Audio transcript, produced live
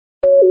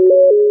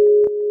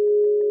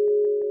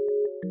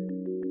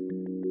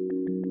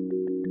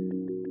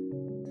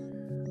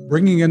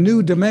bringing a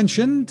new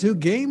dimension to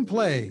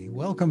gameplay.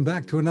 Welcome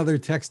back to another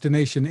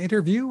Techstination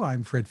interview.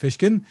 I'm Fred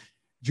Fishkin.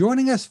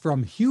 Joining us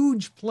from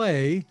Huge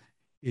Play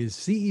is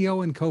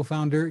CEO and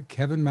co-founder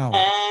Kevin Maurer.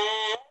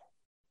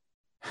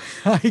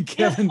 Hi,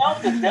 Kevin.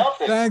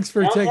 Thanks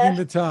for taking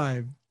the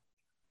time.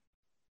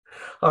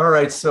 All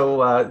right.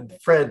 So,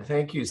 Fred,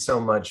 thank you so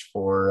much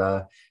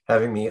for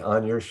having me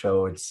on your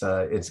show.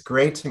 It's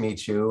great to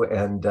meet you,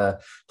 and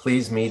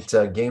please meet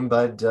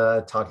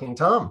GameBud Talking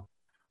Tom.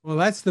 Well,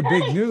 that's the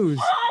big news.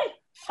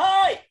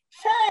 Hi!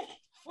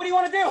 What do you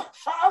want to do?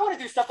 I want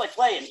to do stuff like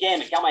play and game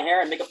and count my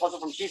hair and make a puzzle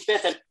from cheese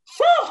bits, and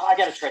whew, I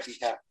got a tricky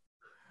hair.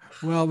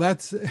 Well,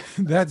 that's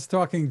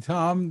Talking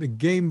Tom, the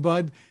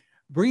GameBud,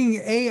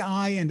 bringing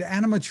AI and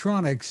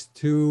animatronics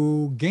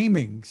to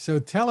gaming. So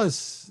tell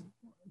us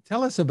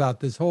about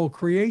this whole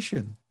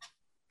creation.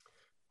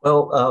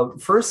 Well,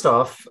 first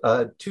off,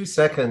 2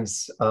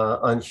 seconds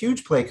on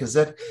Huge Play, because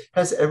that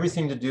has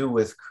everything to do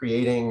with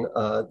creating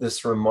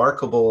this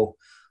remarkable,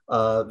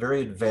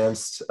 very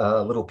advanced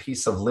little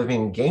piece of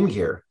living game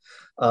gear.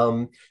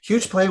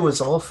 Huge Play was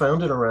all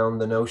founded around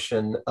the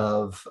notion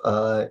of,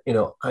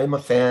 I'm a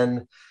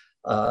fan,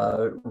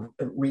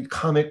 read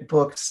comic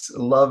books,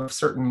 love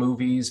certain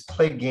movies,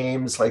 play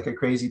games like a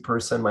crazy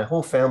person. My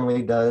whole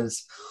family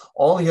does.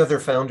 All the other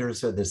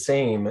founders are the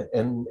same.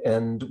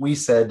 And we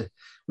said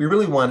we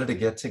really wanted to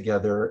get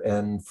together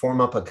and form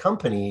up a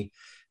company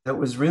that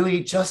was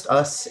really just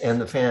us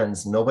and the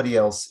fans, nobody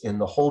else in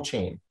the whole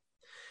chain.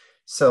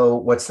 So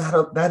what's that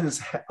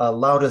has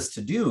allowed us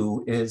to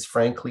do is,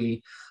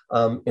 frankly,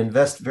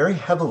 invest very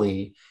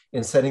heavily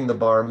in setting the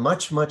bar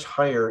much, much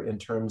higher in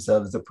terms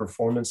of the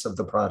performance of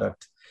the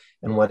product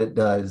and what it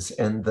does.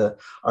 And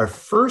our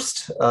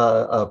first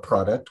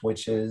product,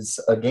 which is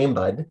a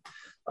GameBud,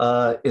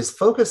 is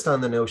focused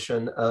on the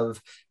notion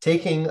of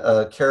taking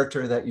a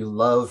character that you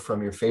love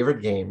from your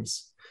favorite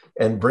games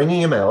and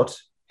bringing him out,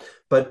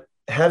 but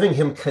having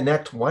him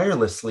connect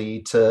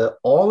wirelessly to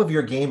all of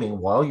your gaming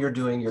while you're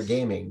doing your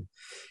gaming.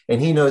 And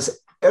he knows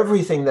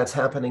everything that's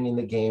happening in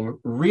the game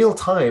real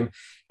time.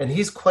 And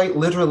he's quite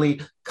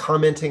literally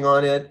commenting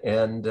on it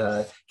and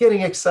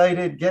getting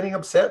excited, getting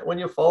upset when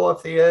you fall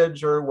off the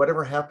edge or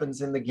whatever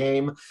happens in the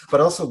game, but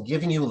also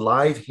giving you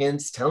live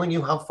hints, telling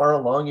you how far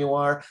along you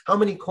are, how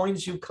many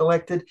coins you've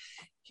collected.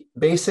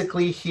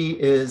 Basically, he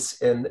is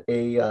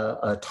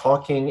a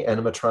talking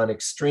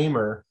animatronic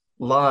streamer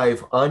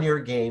live on your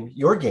game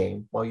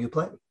while you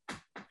play.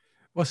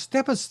 Well,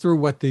 step us through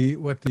what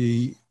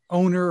the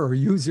owner or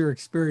user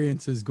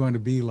experience is going to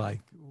be like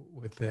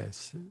with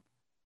this.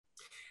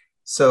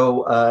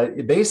 So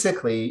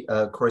basically,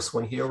 of course,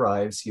 when he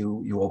arrives,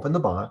 you open the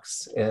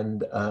box,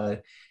 and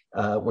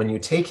when you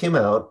take him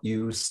out,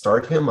 you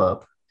start him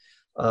up.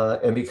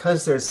 And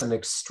because there's an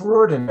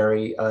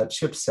extraordinary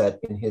chipset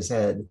in his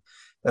head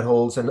that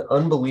holds an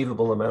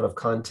unbelievable amount of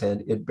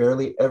content, it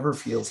barely ever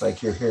feels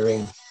like you're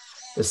hearing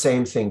the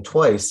same thing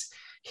twice.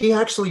 He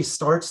actually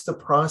starts the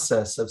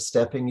process of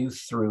stepping you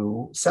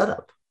through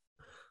setup.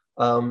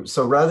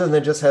 So rather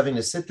than just having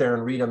to sit there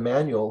and read a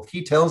manual,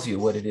 he tells you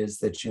what it is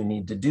that you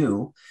need to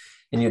do.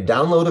 And you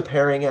download a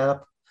pairing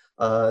app.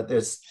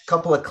 There's a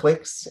couple of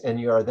clicks and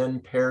you are then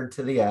paired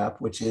to the app,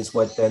 which is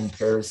what then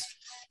pairs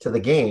to the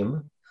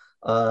game.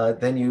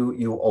 Then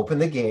you open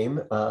the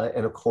game.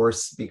 And of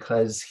course,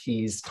 because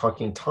he's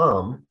Talking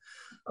Tom,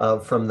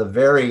 from the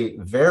very,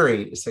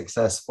 very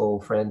successful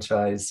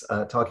franchise,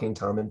 Talking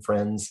Tom and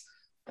Friends,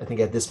 I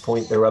think at this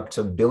point, they're up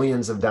to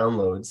billions of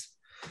downloads.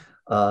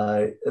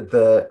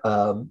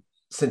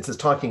 Since it's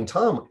Talking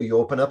Tom, you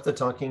open up the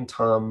Talking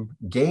Tom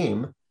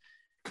game,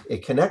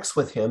 it connects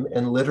with him,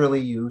 and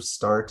literally you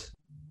start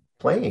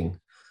playing.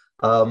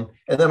 And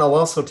then I'll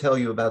also tell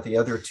you about the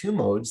other two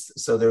modes.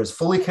 So there's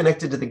fully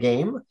connected to the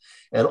game,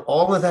 and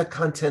all of that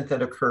content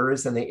that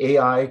occurs, and the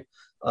AI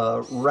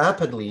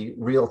rapidly,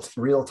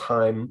 real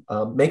time,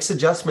 makes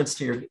adjustments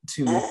to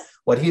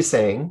what he's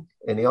saying,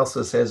 and he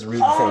also says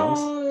rude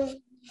things.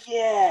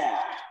 Yeah.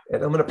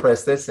 And I'm going to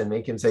press this and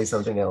make him say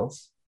something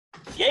else.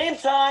 Game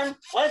time.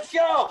 Let's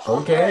go.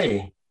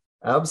 Okay.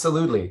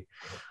 Absolutely.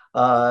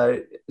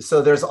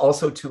 So there's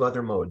also two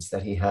other modes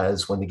that he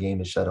has when the game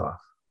is shut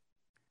off.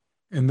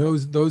 And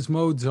those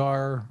modes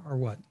are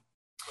what?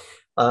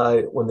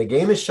 When the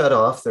game is shut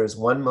off, there's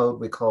one mode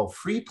we call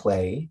free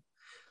play,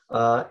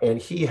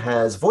 and he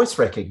has voice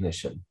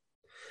recognition.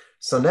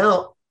 So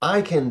now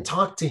I can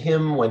talk to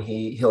him when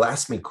he'll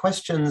ask me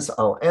questions,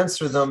 I'll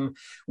answer them.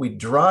 We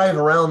drive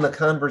around the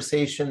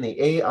conversation.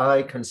 The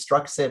AI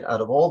constructs it out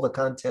of all the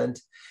content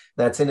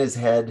that's in his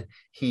head.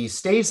 He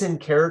stays in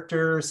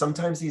character.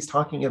 Sometimes he's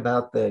talking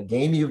about the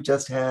game you've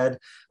just had.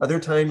 Other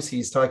times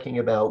he's talking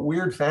about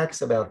weird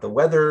facts about the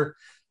weather.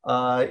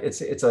 It's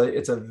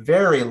a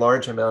very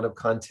large amount of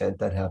content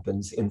that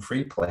happens in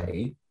free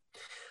play.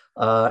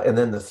 And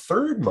then the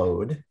third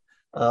mode,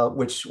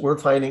 which we're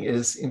finding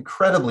is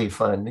incredibly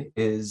fun,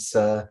 is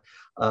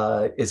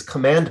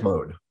command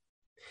mode.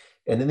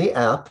 And in the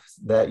app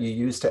that you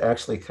use to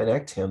actually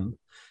connect him,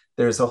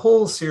 there's a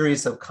whole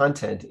series of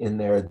content in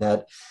there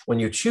that when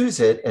you choose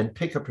it and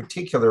pick a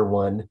particular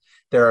one,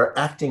 there are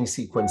acting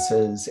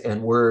sequences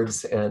and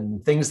words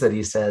and things that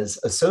he says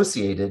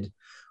associated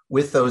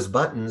with those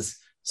buttons.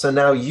 So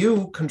now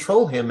you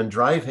control him and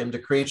drive him to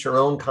create your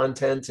own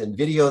content and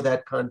video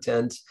that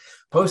content,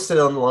 post it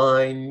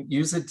online,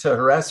 use it to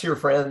harass your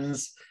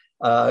friends,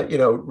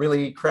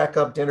 really crack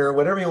up dinner,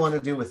 whatever you want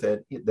to do with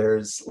it.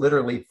 There's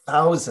literally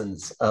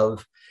thousands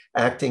of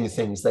acting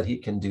things that he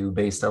can do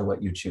based on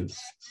what you choose.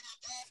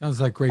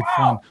 Sounds like great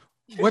Wow.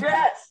 fun.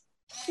 Congrats!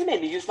 You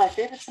made me use my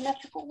favorite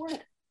symmetrical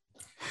word.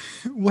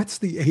 What's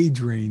the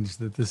age range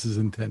that this is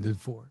intended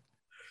for?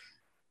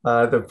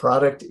 The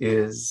product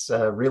is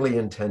really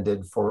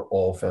intended for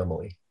all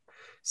family.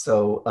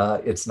 So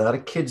it's not a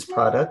kid's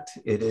product.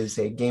 It is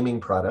a gaming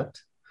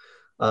product.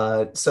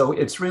 So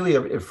it's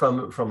really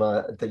from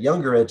the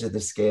younger edge of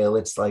the scale,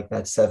 it's like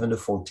that 7 to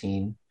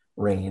 14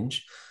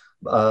 range.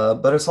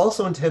 But it's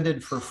also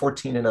intended for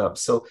 14 and up.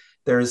 So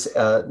there's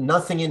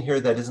nothing in here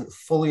that isn't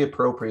fully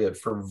appropriate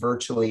for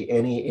virtually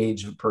any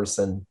age of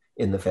person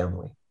in the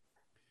family.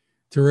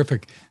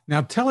 Terrific.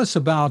 Now tell us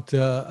about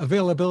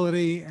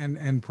availability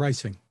and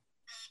pricing.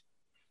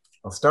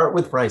 I'll start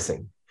with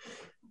pricing.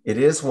 It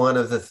is one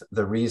of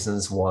the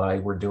reasons why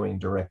we're doing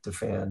direct to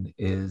fan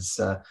is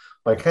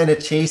by kind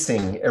of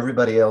chasing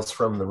everybody else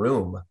from the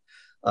room.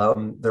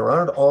 There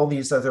aren't all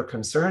these other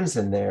concerns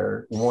in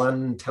there.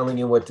 One, telling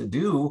you what to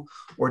do,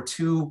 or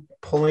two,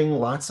 pulling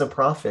lots of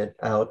profit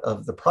out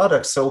of the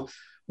product. So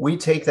we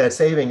take that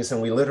savings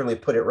and we literally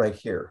put it right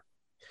here.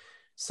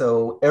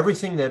 So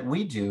everything that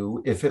we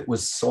do, if it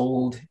was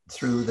sold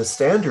through the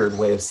standard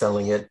way of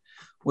selling it,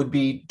 would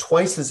be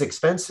twice as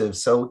expensive.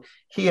 So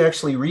he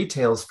actually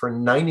retails for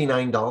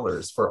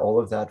 $99 for all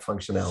of that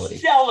functionality.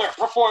 Stellar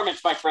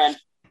performance, my friend.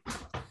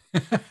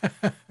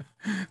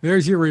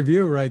 There's your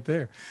review right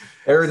there.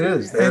 There it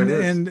is. There it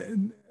is.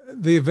 And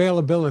the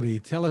availability,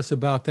 tell us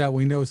about that.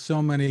 We know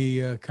so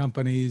many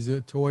companies,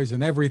 toys,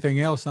 and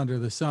everything else under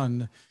the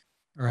sun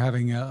are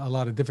having a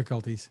lot of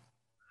difficulties.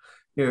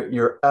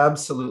 You're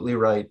absolutely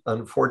right.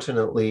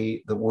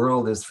 Unfortunately, the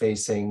world is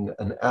facing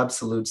an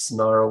absolute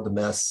snarled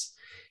mess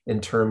in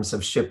terms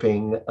of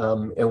shipping.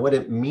 And what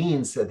it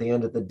means at the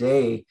end of the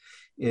day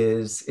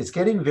is it's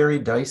getting very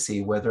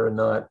dicey whether or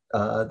not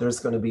there's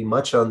going to be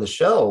much on the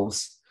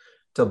shelves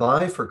to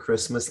buy for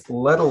Christmas,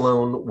 let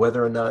alone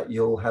whether or not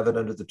you'll have it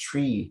under the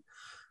tree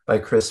by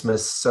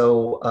Christmas.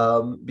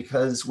 So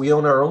because we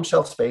own our own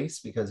shelf space,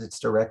 because it's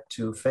direct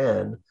to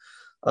fan,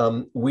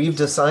 we've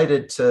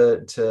decided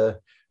to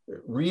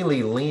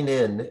really lean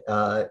in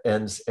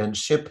and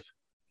ship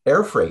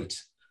air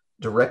freight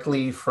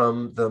directly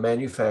from the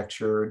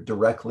manufacturer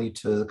directly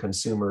to the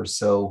consumer.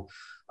 So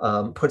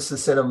puts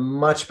us in a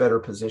much better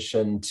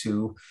position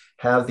to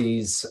have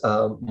these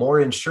more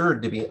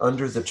insured to be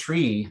under the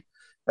tree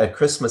at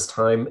Christmas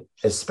time,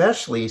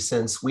 especially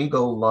since we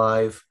go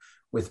live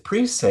with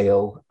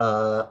pre-sale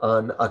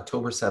on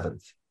October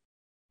 7th.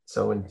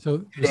 So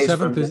the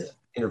 7th is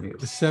interview.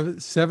 The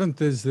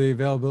 7th is the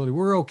availability.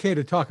 We're okay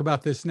to talk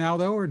about this now,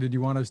 though, or did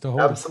you want us to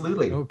hold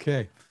Absolutely. it?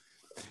 Okay.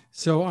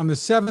 So on the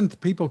 7th,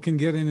 people can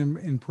get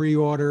in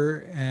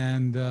pre-order,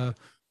 and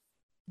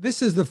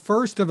this is the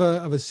first of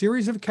a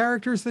series of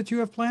characters that you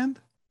have planned?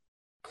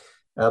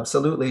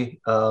 Absolutely.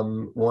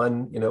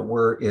 One,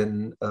 we're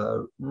in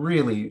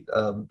really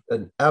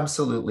an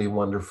absolutely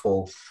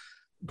wonderful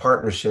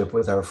partnership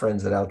with our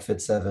friends at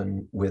Outfit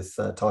 7 with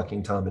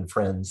Talking Tom and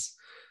Friends.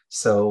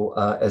 So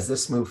as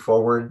this moves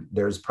forward,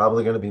 there's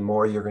probably going to be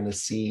more you're going to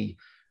see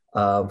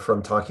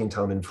from Talking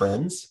Tom and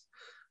Friends.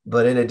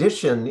 But in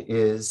addition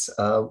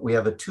we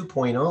have a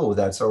 2.0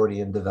 that's already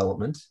in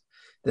development.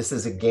 This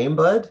is a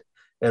GameBud,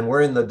 and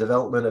we're in the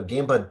development of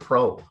GameBud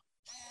Pro.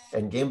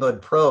 And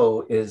GameBud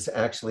Pro is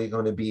actually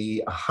going to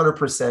be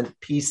 100%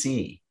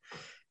 PC.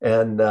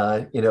 And,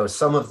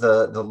 some of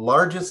the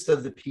largest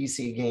of the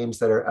PC games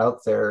that are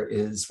out there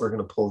we're going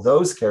to pull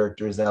those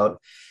characters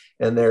out.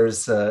 And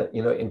there's,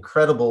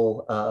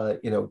 incredible,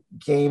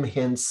 game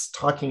hints,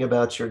 talking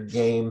about your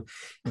game,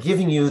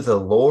 giving you the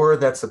lore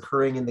that's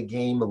occurring in the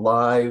game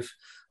live,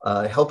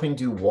 helping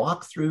do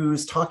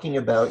walkthroughs, talking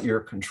about your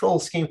control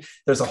scheme.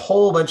 There's a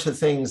whole bunch of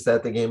things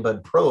that the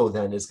GameBud Pro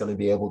then is going to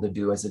be able to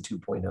do as a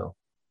 2.0.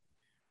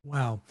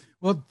 Wow.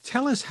 Well,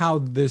 tell us how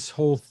this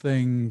whole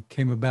thing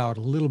came about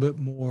a little bit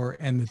more,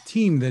 and the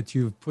team that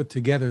you've put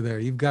together there.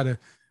 You've got a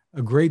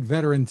great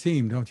veteran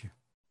team, don't you?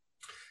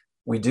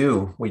 We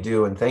do.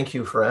 And thank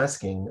you for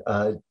asking.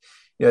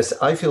 Yes,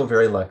 I feel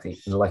very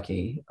lucky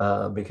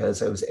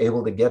because I was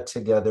able to get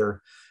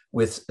together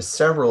with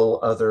several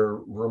other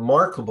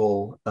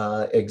remarkable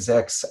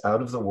execs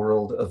out of the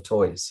world of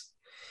toys.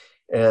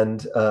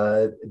 And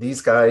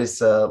these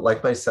guys,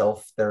 like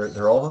myself,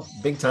 they're all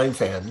big time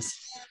fans.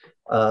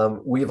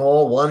 We've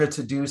all wanted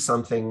to do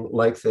something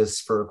like this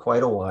for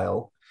quite a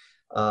while.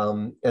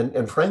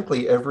 And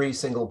frankly, every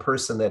single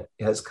person that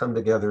has come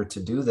together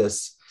to do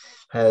this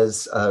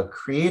has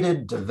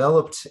created,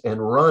 developed,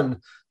 and run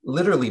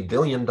literally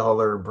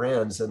billion-dollar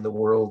brands in the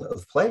world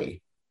of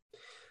play.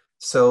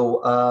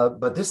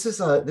 But this is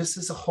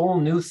a whole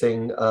new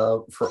thing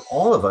for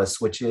all of us,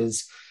 which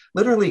is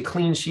literally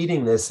clean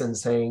sheeting this and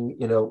saying,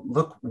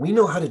 look, we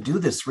know how to do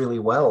this really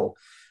well,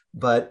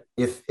 but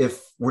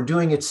if we're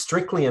doing it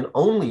strictly and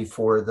only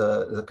for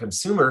the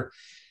consumer,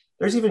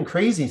 there's even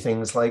crazy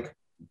things like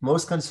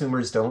most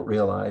consumers don't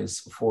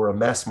realize for a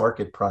mass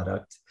market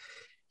product,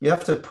 you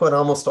have to put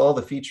almost all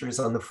the features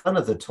on the front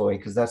of the toy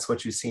because that's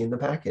what you see in the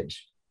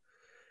package.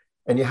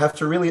 And you have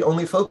to really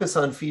only focus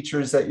on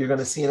features that you're going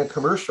to see in a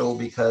commercial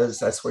because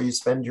that's where you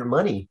spend your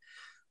money.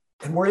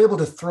 And we're able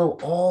to throw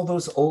all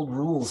those old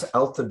rules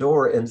out the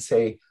door and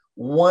say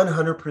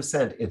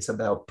 100% it's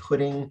about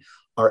putting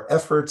our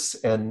efforts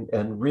and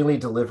really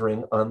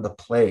delivering on the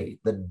play,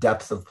 the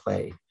depth of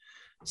play.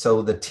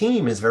 So the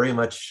team has very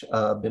much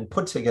been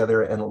put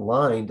together and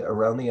aligned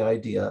around the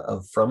idea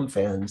of from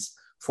fans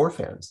for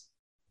fans.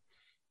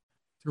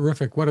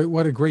 Terrific. What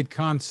a great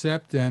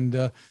concept. And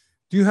do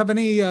you have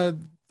any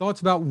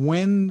thoughts about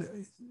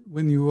when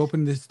you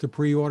open this to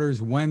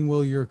pre-orders, when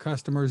will your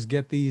customers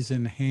get these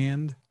in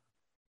hand?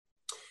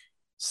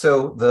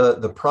 So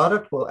the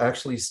product will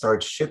actually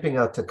start shipping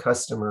out to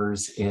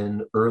customers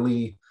in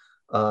early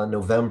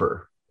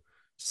November.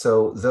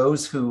 So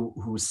those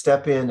who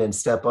step in and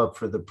step up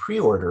for the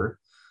pre-order,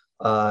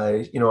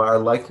 are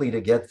likely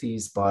to get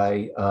these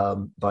by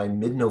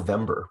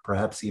mid-November,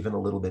 perhaps even a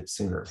little bit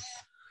sooner.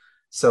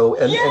 So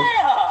and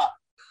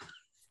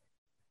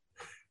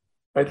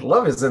I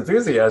love his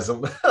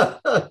enthusiasm.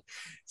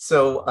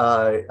 So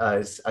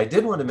I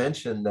did want to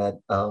mention that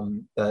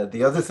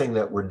the other thing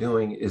that we're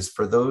doing is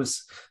for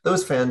those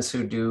fans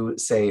who do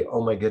say,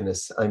 "Oh my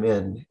goodness, I'm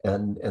in,"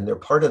 and they're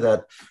part of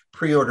that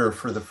pre-order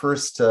for the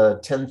first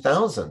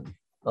 10,000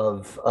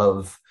 of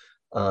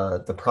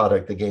the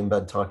product, the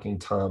GameBud Talking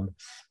Tom.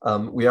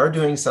 We are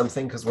doing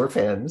something because we're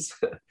fans.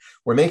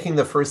 We're making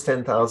the first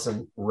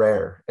 10,000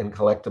 rare and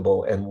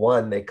collectible,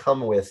 and they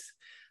come with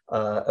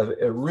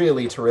a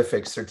really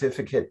terrific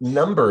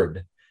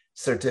numbered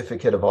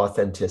certificate of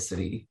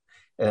authenticity.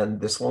 And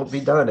this won't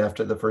be done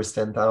after the first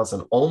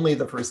 10,000. Only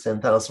the first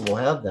 10,000 will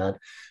have that,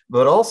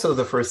 but also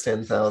the first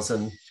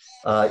 10,000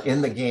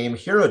 in the game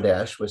Hero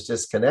Dash, which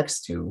this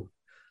connects to.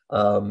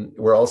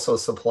 We're also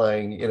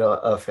supplying,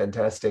 a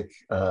fantastic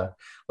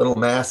little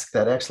mask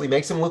that actually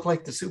makes him look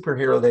like the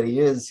superhero that he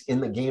is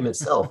in the game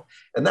itself.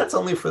 And that's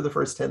only for the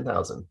first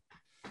 10,000.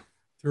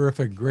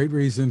 Terrific. Great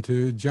reason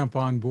to jump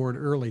on board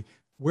early.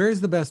 Where's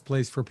the best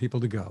place for people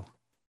to go?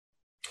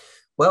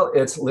 Well,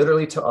 it's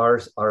literally to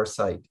our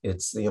site.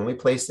 It's the only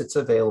place that's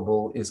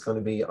available is going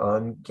to be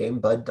on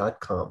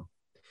GameBud.com.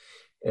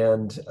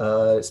 And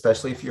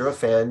especially if you're a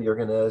fan, you're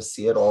going to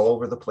see it all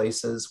over the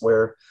places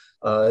where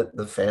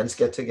the fans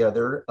get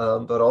together,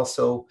 but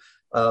also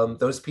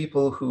those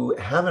people who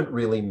haven't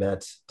really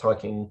met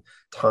Talking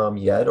Tom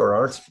yet or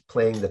aren't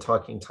playing the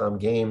Talking Tom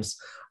games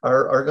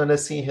are going to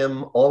see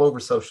him all over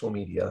social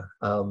media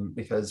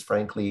because,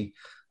 frankly,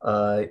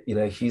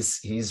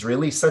 he's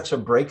really such a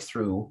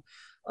breakthrough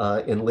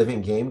in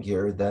living game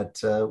gear that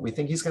we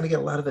think he's going to get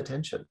a lot of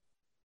attention.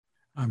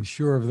 I'm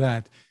sure of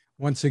that.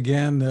 Once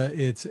again,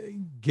 it's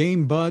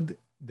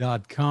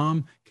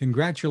GameBud.com.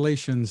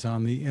 Congratulations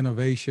on the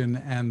innovation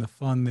and the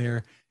fun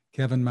there.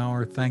 Kevin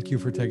Maurer, thank you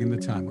for taking the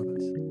time with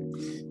us.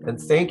 And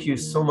thank you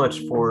so much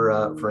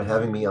for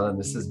having me on.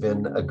 This has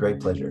been a great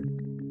pleasure.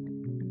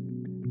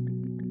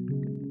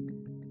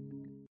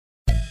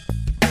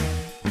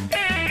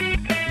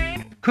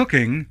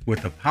 Cooking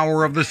with the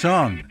power of the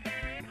sun.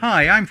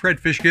 Hi, I'm Fred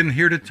Fishkin,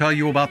 here to tell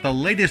you about the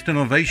latest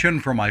innovation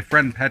from my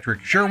friend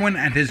Patrick Sherwin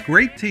and his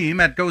great team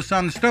at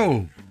GoSun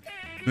Stove.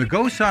 The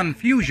GoSun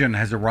Fusion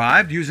has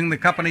arrived using the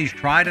company's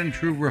tried and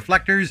true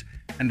reflectors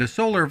and a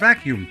solar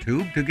vacuum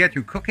tube to get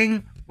you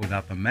cooking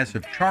without the mess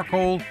of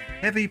charcoal,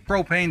 heavy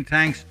propane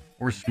tanks,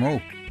 or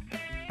smoke.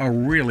 A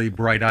really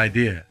bright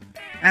idea.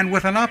 And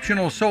with an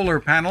optional solar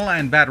panel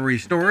and battery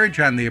storage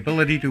and the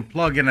ability to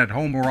plug in at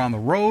home or on the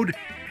road,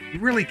 you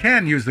really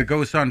can use the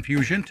GoSun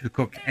Fusion to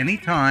cook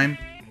anytime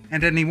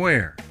and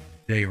anywhere,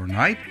 day or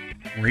night,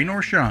 rain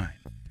or shine.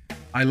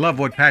 I love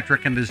what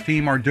Patrick and his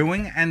team are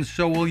doing, and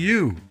so will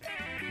you.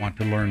 Want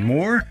to learn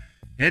more?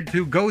 Head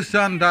to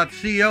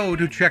gosun.co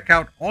to check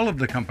out all of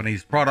the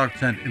company's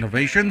products and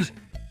innovations,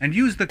 and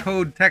use the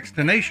code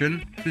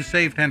TEXTINATION to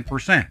save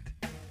 10%.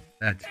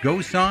 That's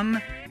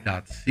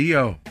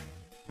gosun.co.